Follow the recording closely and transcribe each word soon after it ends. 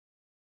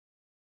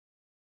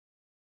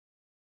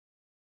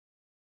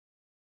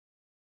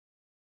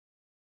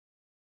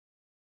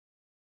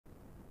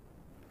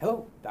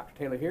Hello, Dr.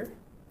 Taylor here.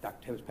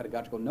 Dr. Taylor's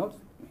Pedagogical Notes.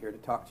 I'm here to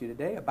talk to you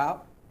today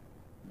about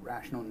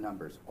rational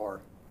numbers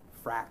or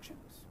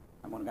fractions.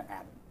 I'm going to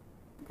add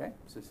them. Okay,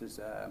 so this is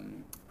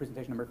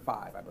presentation number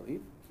 5, I believe.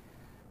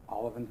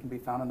 All of them can be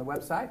found on the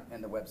website,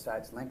 and the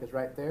website's link is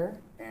right there.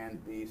 And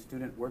the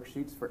student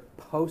worksheets for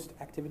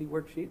post-activity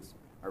worksheets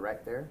are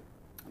right there.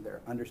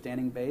 They're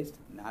understanding-based,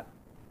 not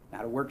a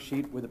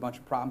worksheet with a bunch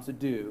of problems to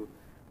do,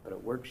 but a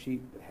worksheet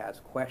that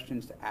has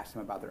questions to ask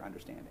them about their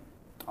understanding.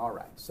 All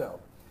right, so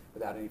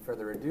without any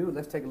further ado,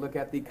 let's take a look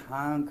at the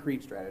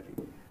concrete strategy.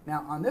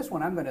 Now, on this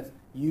one, I'm going to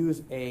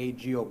use a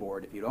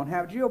geoboard. If you don't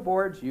have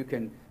geoboards, you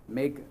can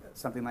make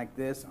something like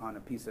this on a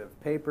piece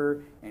of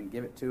paper and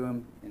give it to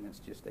them, and it's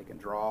just they can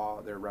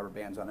draw their rubber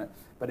bands on it.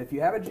 But if you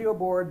have a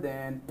geoboard,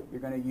 then you're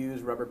going to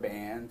use rubber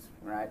bands,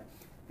 right?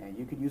 And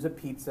you could use a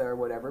pizza or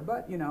whatever,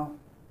 but you know,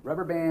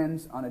 rubber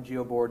bands on a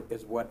geoboard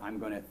is what I'm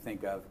going to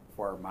think of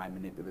for my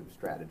manipulative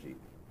strategy.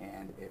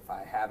 And if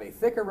I have a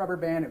thicker rubber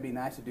band, it'd be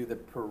nice to do the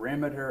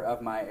perimeter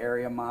of my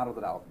area model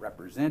that I'll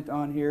represent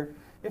on here.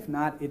 If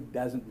not, it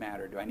doesn't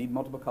matter. Do I need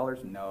multiple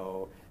colors?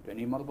 No. Do I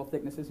need multiple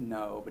thicknesses?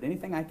 No. But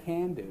anything I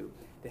can do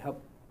to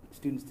help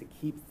students to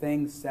keep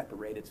things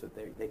separated so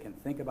that they can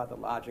think about the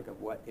logic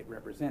of what it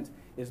represents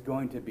is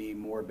going to be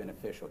more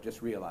beneficial.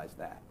 Just realize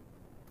that.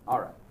 All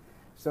right.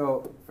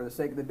 So for the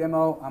sake of the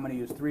demo, I'm going to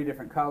use 3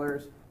 different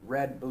colors,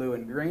 red, blue,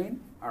 and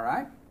green. All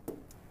right.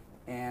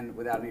 And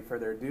without any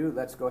further ado,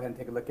 let's go ahead and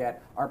take a look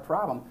at our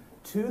problem.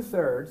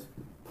 2/3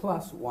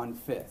 plus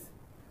 1/5.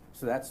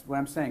 So that's what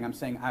I'm saying. I'm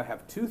saying I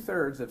have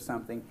 2/3 of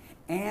something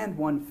and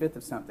 1/5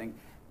 of something.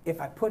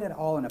 If I put it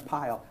all in a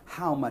pile,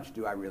 how much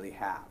do I really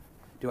have?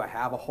 Do I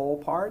have a whole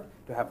part?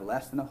 Do I have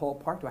less than a whole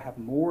part? Do I have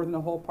more than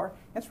a whole part?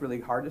 That's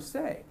really hard to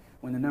say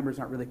when the numbers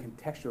aren't really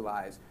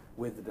contextualized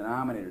with the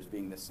denominators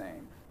being the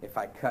same. If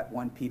I cut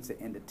one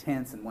pizza into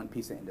tenths and one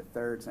pizza into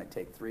thirds, and I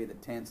take 3 of the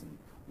tenths and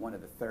 1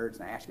 of the thirds,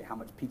 and I ask you how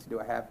much pizza do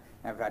I have,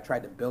 and if I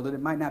tried to build it,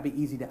 it might not be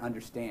easy to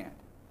understand.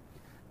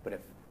 But if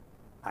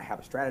I have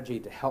a strategy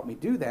to help me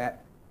do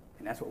that,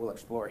 and that's what we'll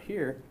explore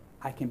here,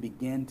 I can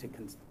begin to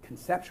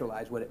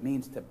conceptualize what it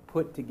means to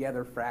put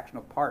together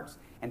fractional parts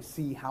and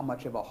see how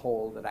much of a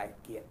whole that I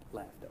get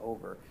left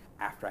over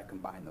after I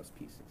combine those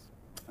pieces.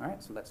 All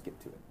right, so let's get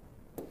to it.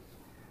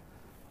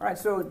 All right,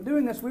 so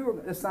doing this, we will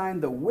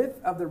assign the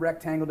width of the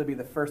rectangle to be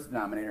the first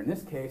denominator. In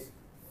this case,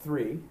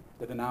 3.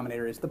 The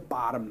denominator is the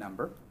bottom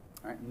number.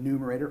 All right,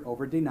 numerator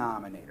over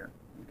denominator.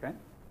 Okay.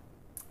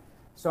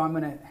 So I'm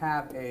going to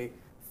have a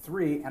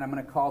 3, and I'm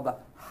going to call the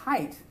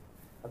height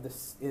of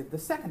the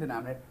second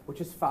denominator,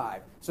 which is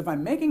 5. So if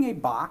I'm making a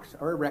box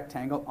or a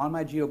rectangle on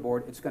my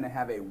geoboard, it's going to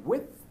have a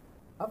width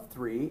of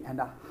 3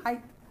 and a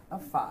height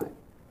of 5.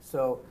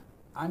 So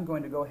I'm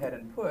going to go ahead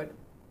and put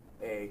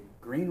a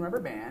green rubber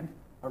band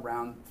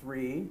around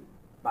 3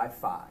 by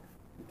 5.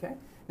 Okay.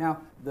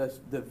 Now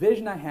the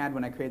vision I had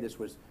when I created this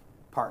was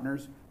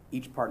partners.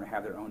 Each partner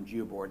have their own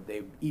geoboard.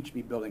 They each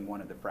be building one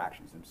of the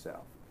fractions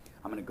themselves.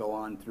 I'm going to go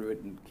on through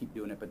it and keep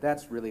doing it, but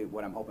that's really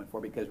what I'm hoping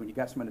for, because when you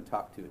got someone to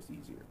talk to, it's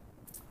easier.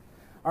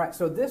 All right,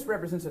 so this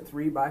represents a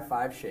 3 by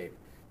 5 shape.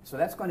 So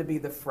that's going to be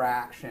the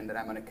fraction that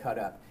I'm going to cut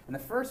up. And the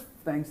first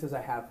thing says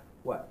I have,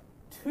 what,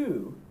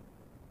 2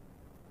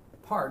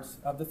 parts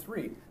of the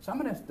 3. So I'm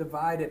going to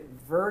divide it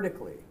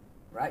vertically,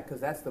 right?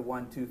 Because that's the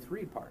 1, 2,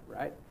 3 part,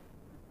 right?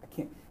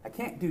 I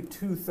can't do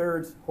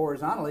 2/3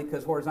 horizontally,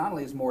 because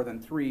horizontally is more than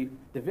 3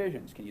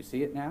 divisions. Can you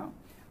see it now?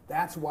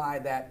 That's why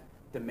that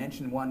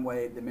dimension one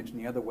way, dimension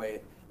the other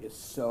way is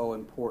so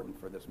important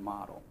for this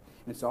model.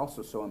 And it's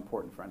also so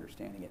important for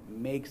understanding it. It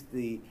makes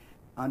the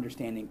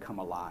understanding come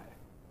alive.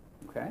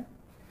 Okay?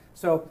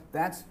 So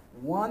that's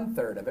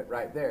 1/3 of it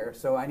right there.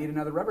 So I need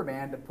another rubber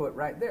band to put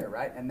right there,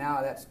 right? And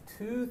now that's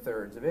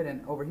 2/3 of it.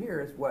 And over here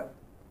is what?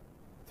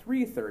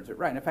 3/3 of it,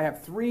 right? And if I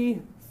have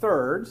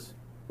 3/3,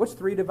 what's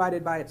 3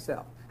 divided by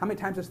itself? How many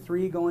times does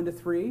 3 go into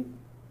 3?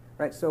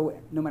 Right, so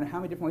no matter how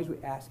many different ways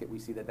we ask it, we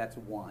see that that's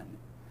 1.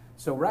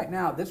 So right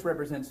now, this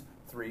represents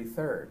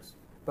 3/3.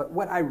 But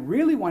what I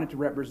really want it to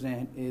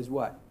represent is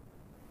what?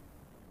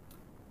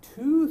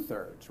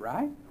 2/3,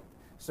 right?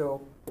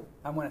 So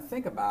I want to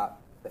think about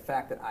the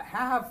fact that I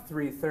have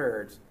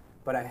 3/3,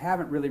 but I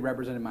haven't really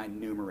represented my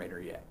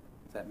numerator yet.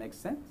 Does that make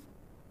sense?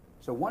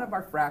 So one of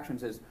our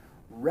fractions is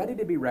ready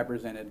to be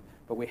represented,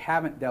 but we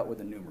haven't dealt with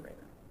the numerator.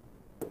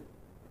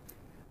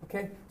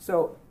 Okay,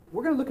 so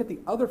we're going to look at the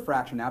other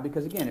fraction now,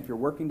 because again, if you're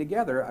working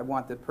together, I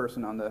want the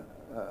person on the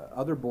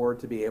other board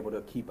to be able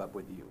to keep up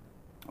with you.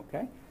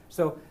 Okay,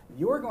 so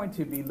you're going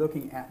to be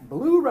looking at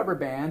blue rubber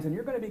bands, and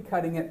you're going to be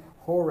cutting it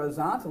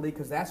horizontally,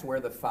 because that's where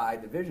the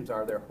 5 divisions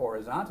are. They're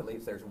horizontally.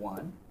 So there's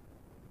 1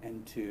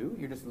 and 2.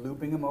 You're just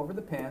looping them over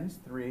the pins,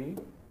 3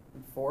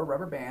 and 4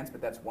 rubber bands,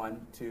 but that's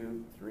 1,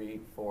 2,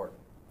 3, 4,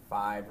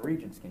 5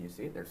 regions. Can you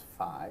see it? There's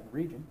 5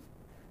 regions.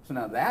 So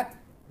now that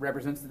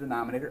represents the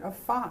denominator of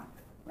 5.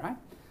 Right?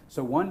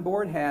 So one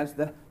board has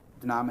the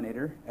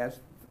denominator as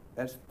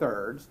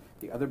thirds.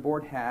 The other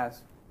board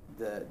has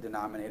the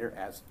denominator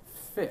as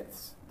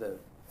fifths. The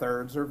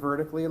thirds are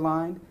vertically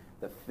aligned.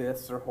 The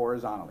fifths are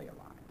horizontally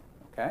aligned.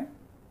 Okay?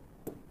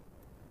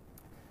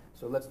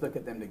 So let's look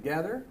at them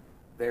together.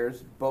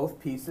 There's both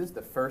pieces,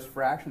 the first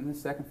fraction and the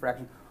second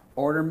fraction.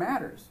 Order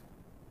matters.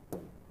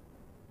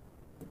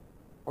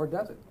 Or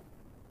does it?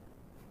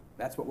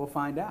 That's what we'll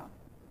find out.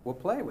 We'll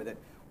play with it.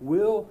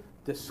 We'll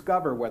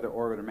discover whether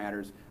order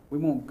matters. We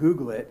won't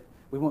Google it.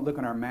 We won't look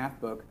in our math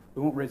book.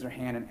 We won't raise our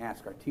hand and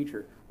ask our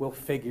teacher. We'll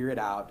figure it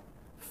out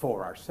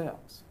for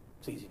ourselves.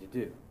 It's easy to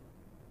do.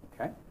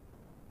 Okay?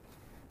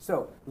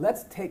 So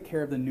let's take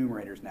care of the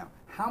numerators now.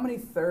 How many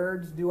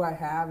thirds do I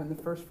have in the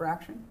first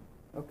fraction?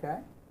 Okay.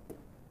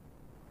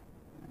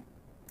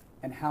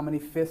 And how many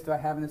fifths do I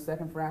have in the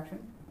second fraction?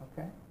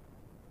 Okay.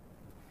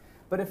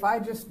 But if I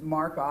just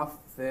mark off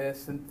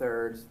fifths and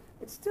thirds,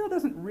 it still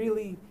doesn't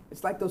really,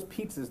 it's like those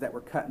pizzas that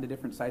were cut into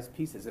different sized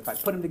pieces. If I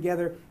put them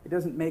together, it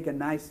doesn't make a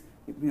nice,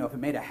 if it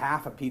made a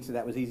half a pizza,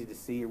 that was easy to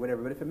see or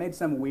whatever. But if it made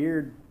some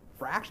weird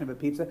fraction of a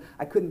pizza,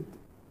 I couldn't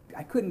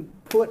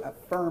put a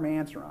firm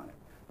answer on it.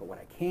 But what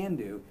I can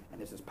do, and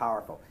this is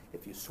powerful,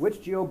 if you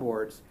switch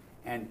geoboards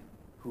and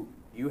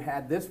you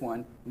had this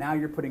one, now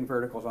you're putting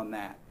verticals on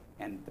that.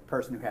 And the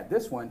person who had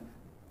this one,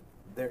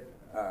 the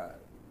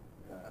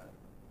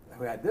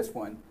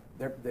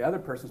other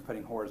person's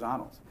putting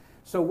horizontals.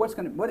 So what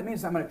it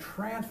means is I'm going to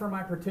transfer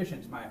my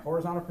partitions. My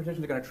horizontal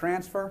partitions are going to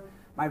transfer.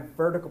 My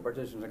vertical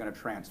partitions are going to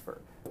transfer.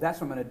 That's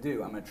what I'm going to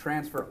do. I'm going to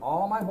transfer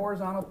all my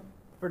horizontal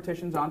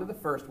partitions onto the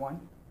first one.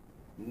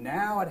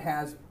 Now it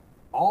has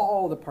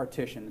all the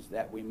partitions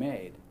that we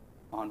made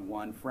on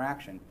one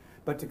fraction.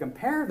 But to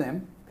compare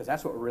them, because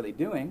that's what we're really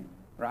doing,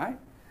 right?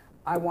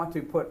 I want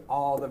to put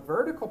all the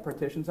vertical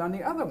partitions on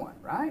the other one,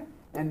 right?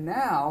 And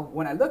now,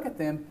 when I look at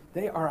them,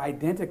 they are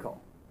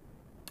identical,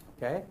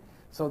 okay?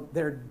 So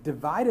they're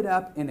divided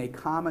up in a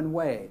common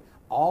way.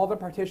 All the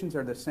partitions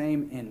are the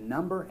same in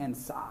number and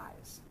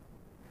size.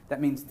 That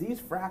means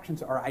these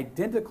fractions are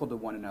identical to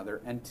one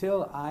another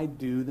until I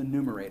do the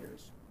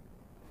numerators.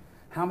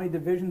 How many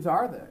divisions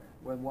are there?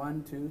 Well,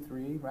 1, 2,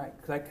 3, right?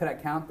 Could I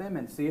count them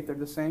and see if they're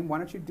the same? Why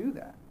don't you do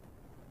that?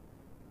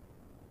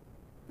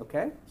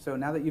 Okay, so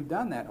now that you've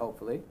done that,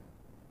 hopefully,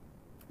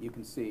 you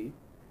can see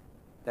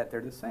that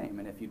they're the same.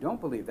 And if you don't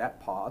believe that,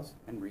 pause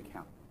and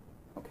recount.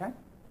 Okay?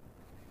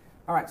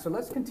 All right, so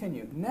let's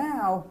continue.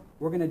 Now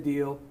we're going to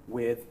deal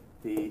with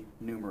the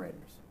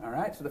numerators. All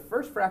right, so the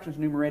first fraction's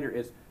numerator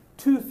is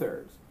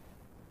 2/3.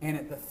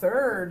 And the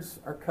thirds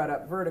are cut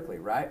up vertically,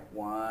 right?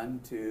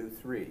 1, 2,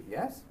 3,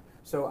 yes?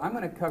 So I'm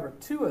going to cover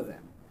 2 of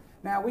them.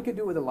 Now, we could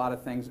do it with a lot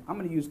of things. I'm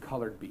going to use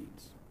colored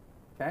beads,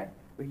 okay?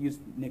 We could use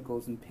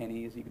nickels and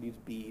pennies. You could use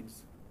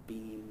beads,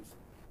 beans,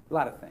 a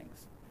lot of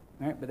things.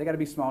 All right? But they got to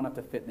be small enough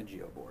to fit in the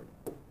geoboard.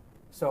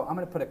 So I'm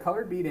going to put a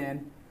colored bead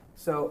in.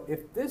 So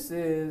if this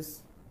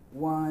is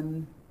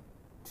 1,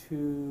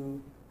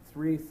 2,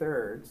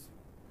 3/3,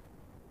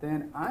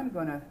 then I'm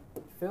going to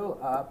fill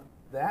up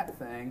that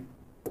thing.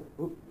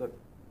 Oop, look,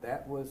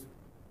 that was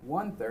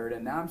 1/3,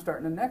 and now I'm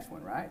starting the next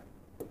one, right?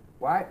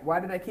 Why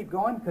did I keep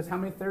going? Because how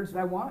many thirds did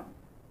I want?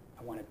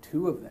 I wanted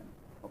 2 of them,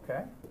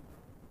 okay?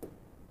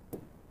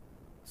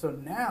 So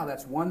now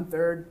that's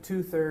 1/3,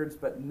 2/3,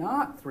 but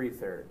not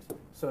 3/3.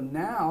 So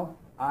now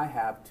I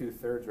have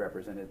 2/3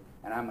 represented,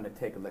 and I'm going to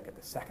take a look at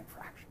the second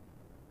fraction.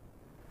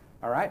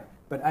 All right?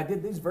 But I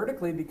did these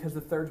vertically because the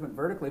thirds went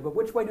vertically, but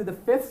which way do the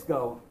fifths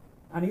go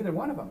on either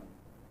one of them?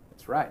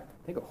 That's right.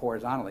 They go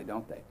horizontally,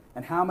 don't they?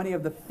 And how many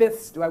of the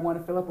fifths do I want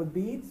to fill up with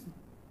beads?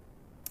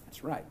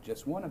 That's right,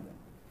 just one of them.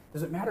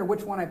 Does it matter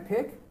which one I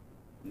pick?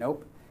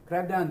 Nope. Could I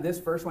have done this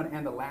first one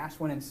and the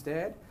last one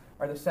instead?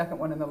 Or the second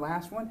one and the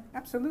last one?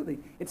 Absolutely.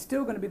 It's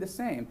still going to be the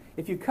same.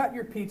 If you cut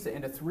your pizza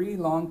into 3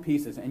 long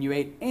pieces and you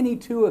ate any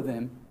 2 of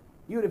them,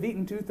 you would have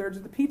eaten 2/3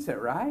 of the pizza,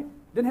 right?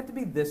 It didn't have to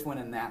be this one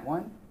and that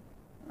one,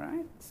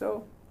 right?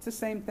 So it's the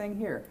same thing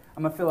here.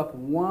 I'm going to fill up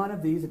one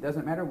of these. It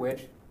doesn't matter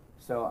which.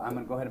 So I'm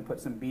going to go ahead and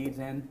put some beads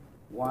in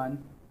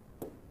one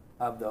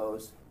of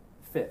those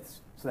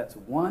fifths. So that's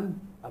one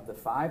of the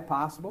 5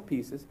 possible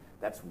pieces.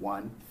 That's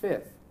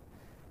 1/5.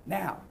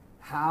 Now,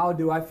 how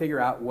do I figure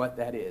out what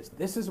that is?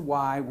 This is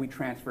why we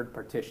transferred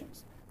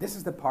partitions. This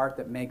is the part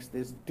that makes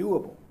this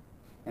doable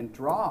and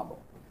drawable,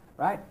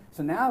 right?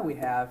 So now we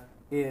have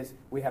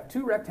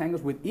 2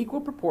 rectangles with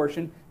equal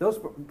proportion. Those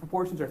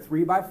proportions are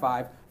 3 by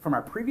 5. From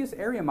our previous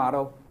area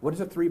model, what is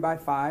a 3 by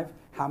 5?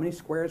 How many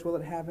squares will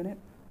it have in it?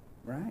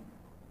 Right?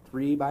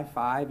 3 by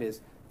 5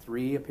 is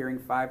 3 appearing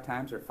 5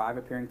 times or 5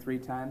 appearing 3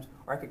 times.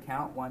 Or I could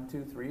count 1,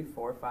 2, 3,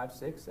 4, 5,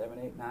 6, 7,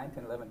 8, 9,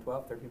 10, 11,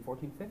 12, 13,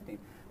 14, 15.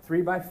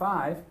 3 by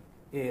 5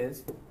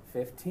 is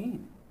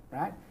 15,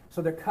 right?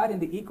 So they're cut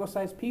into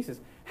equal-sized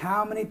pieces.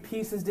 How many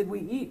pieces did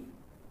we eat?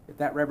 If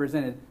that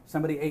represented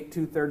somebody ate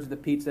 2/3 of the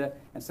pizza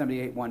and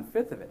somebody ate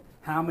 1/5 of it.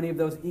 How many of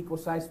those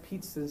equal-sized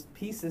pieces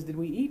did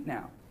we eat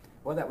now?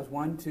 Well, that was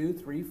 1, 2,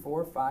 3,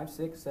 4, 5,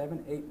 6,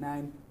 7, 8,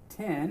 9,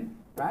 10,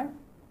 right?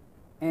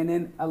 And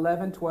then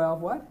 11,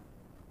 12, what?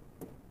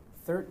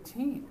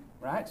 13,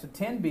 right? So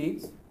 10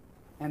 beads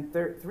and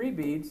 3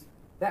 beads,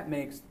 that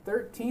makes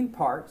 13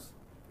 parts.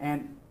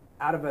 And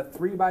out of a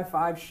 3 by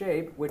 5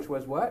 shape, which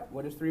was what?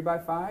 What is 3 by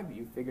 5?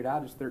 You figured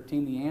out, is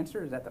 13 the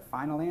answer? Is that the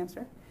final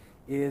answer?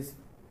 Is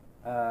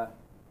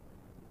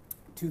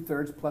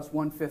 2/3 plus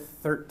 1/5,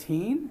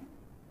 13?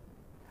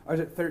 Or is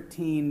it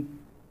 13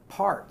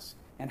 parts?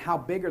 And how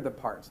big are the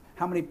parts?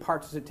 How many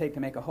parts does it take to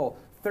make a whole?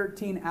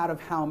 13 out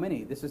of how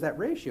many? This is that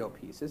ratio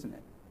piece, isn't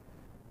it?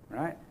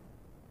 Right?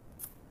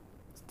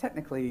 It's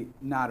technically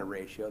not a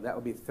ratio. That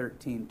would be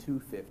 13 to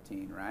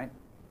 15, right?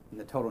 And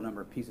the total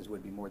number of pieces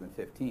would be more than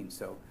 15.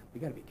 So we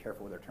got to be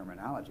careful with our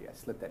terminology. I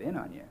slipped that in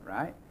on you,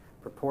 right?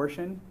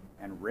 Proportion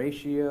and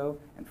ratio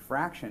and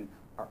fraction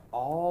are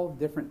all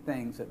different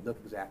things that look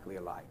exactly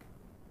alike.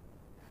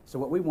 So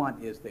what we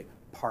want is the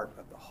part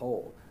of the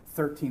whole.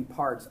 13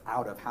 parts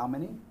out of how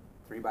many?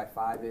 3 by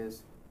 5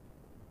 is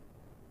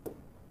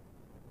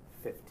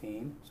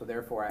 15. So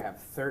therefore I have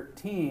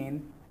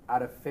 13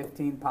 out of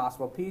 15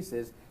 possible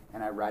pieces,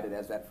 and I write it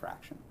as that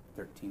fraction,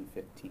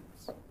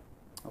 13/15ths.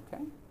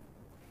 Okay?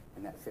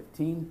 And that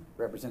 15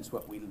 represents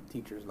what we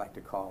teachers like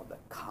to call the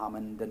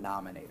common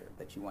denominator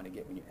that you want to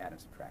get when you add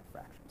and subtract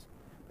fractions.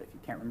 But if you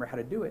can't remember how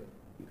to do it,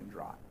 you can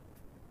draw it.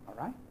 All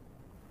right?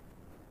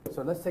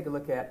 So let's take a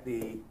look at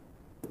the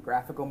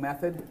graphical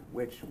method,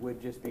 which would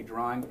just be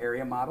drawing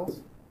area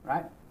models,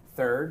 right?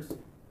 Thirds,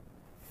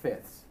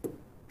 fifths.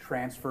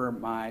 Transfer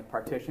my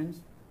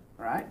partitions,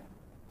 right?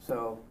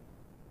 So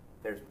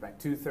there's my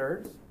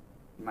 2/3,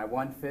 my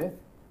 1/5,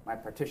 my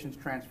partitions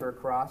transfer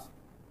across,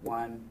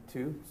 1,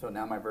 2, so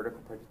now my vertical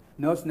partition.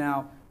 Notice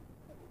now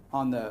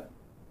on the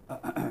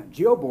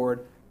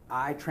geoboard,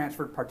 I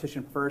transferred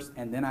partition first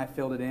and then I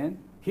filled it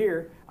in.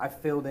 Here, I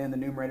filled in the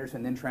numerators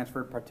and then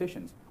transferred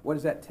partitions. What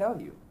does that tell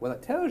you? Well,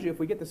 it tells you if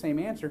we get the same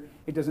answer,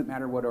 it doesn't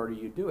matter what order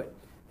you do it.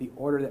 The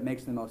order that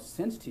makes the most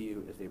sense to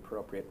you is the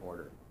appropriate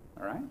order,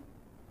 all right?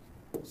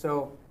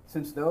 So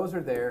since those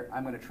are there,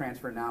 I'm going to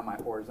transfer now my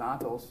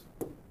horizontals,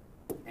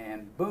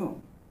 and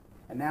boom.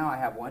 And now I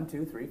have 1,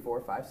 2, 3, 4,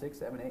 5, 6,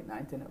 7, 8,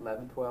 9, 10,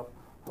 11, 12.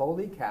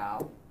 Holy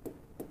cow.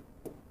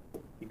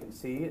 You can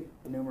see it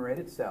enumerate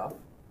itself.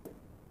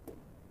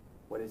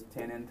 What is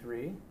 10 and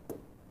 3?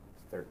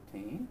 It's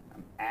 13.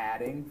 I'm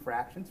adding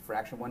fractions.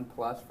 Fraction 1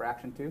 plus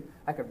fraction 2.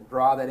 I could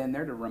draw that in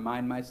there to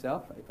remind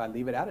myself. If I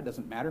leave it out, it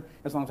doesn't matter,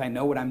 as long as I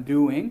know what I'm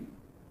doing.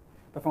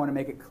 But if I want to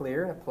make it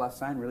clear, a plus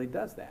sign really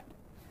does that.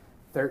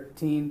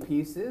 13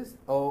 pieces.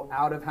 Oh,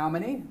 out of how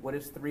many? What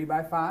is 3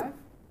 by 5?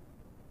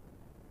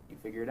 You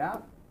figure it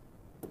out.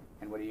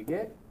 And what do you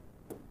get?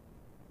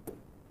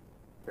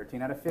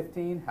 13 out of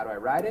 15. How do I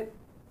write it?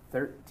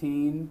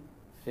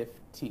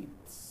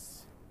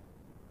 13/15ths.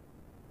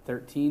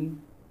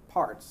 13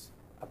 parts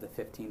of the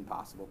 15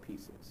 possible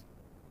pieces.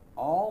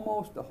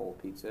 Almost a whole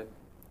pizza,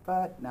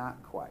 but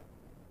not quite.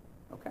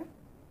 Okay?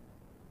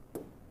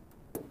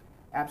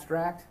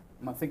 Abstract.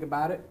 I'm going to think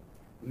about it.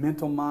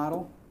 Mental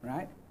model,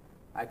 right?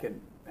 I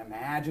could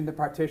imagine the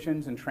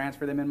partitions and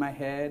transfer them in my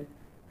head.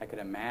 I could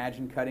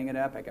imagine cutting it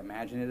up. I could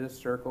imagine it as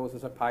circles,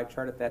 as a pie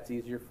chart, if that's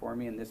easier for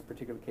me. In this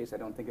particular case, I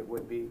don't think it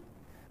would be.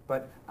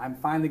 But I'm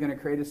finally going to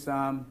create a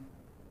sum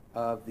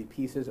of the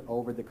pieces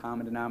over the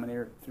common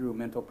denominator through a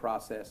mental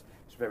process.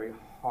 It's very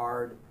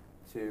hard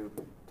to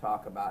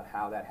talk about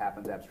how that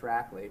happens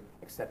abstractly,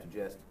 except to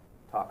just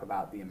talk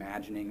about the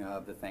imagining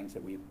of the things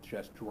that we've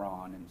just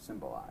drawn and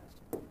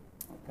symbolized.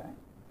 Okay?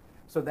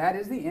 So that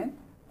is the end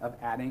of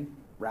adding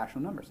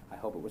rational numbers. I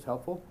hope it was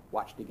helpful.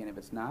 Watch it again if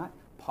it's not.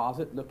 Pause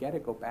it, look at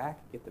it, go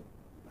back, get the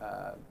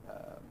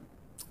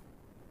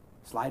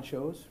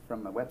slideshows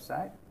from my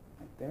website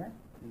right there.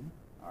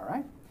 All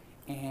right.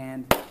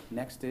 And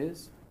next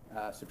is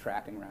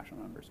subtracting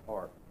rational numbers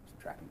or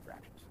subtracting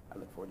fractions. I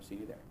look forward to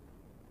seeing you there.